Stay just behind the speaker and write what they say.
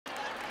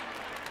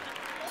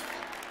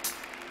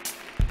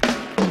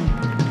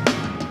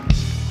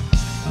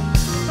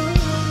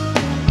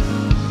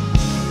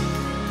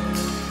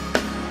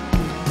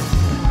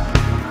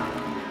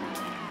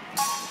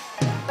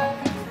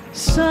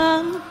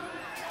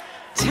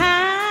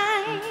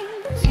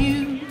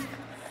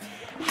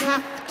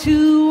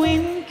to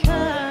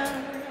encourage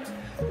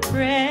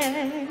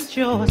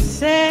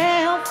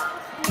yourself.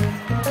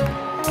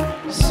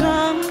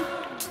 Sometimes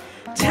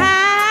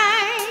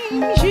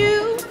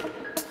you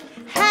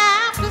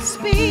have to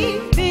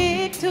speak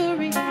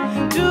victory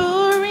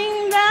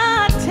during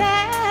the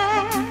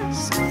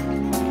test,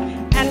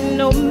 and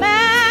no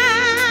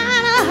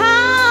matter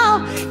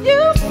how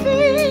you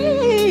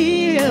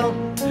feel,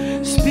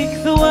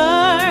 speak the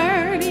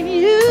word and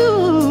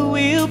you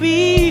will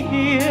be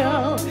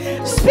healed.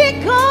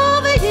 Speak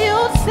over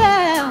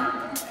yourself,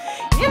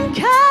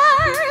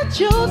 encourage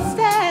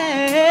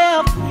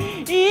yourself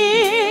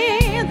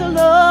in the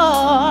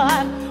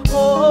Lord.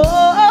 Oh,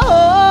 oh,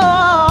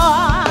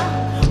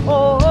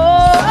 oh,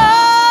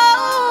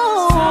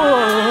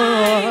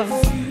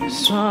 oh.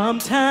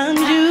 Sometimes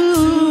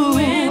you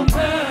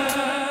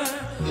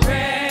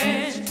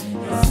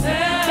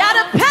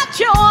gotta pat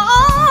your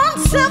own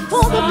self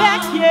on the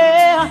back,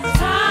 yeah,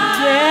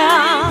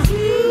 yeah.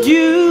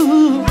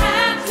 You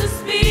have to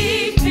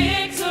speak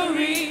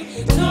victory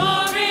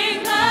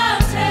during the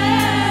test.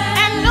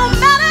 And no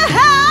matter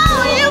how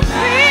you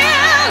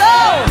feel,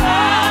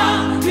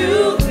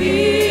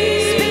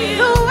 speak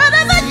the word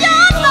over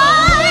your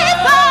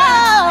life.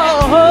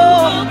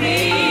 Oh,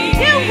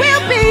 you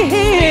will be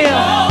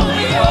healed.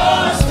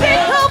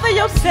 Speak over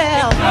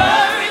yourself.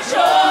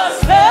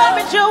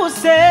 Encourage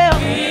yourself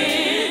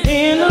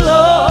in the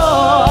Lord.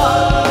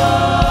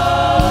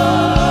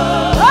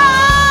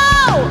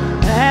 Oh,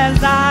 as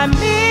I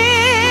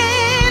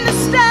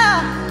minister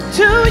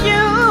to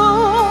you,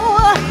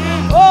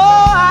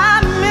 oh,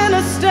 I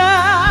minister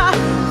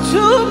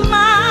to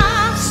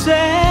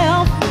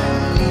myself.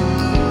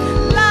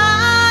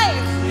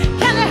 Life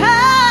can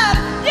hurt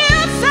you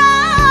so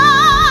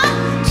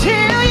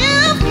till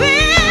you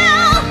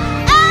feel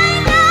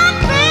ain't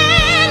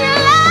nothing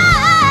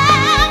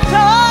left.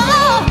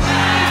 Oh,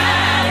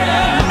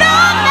 no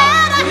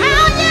matter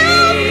how you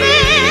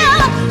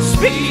feel,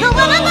 speak the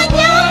word of the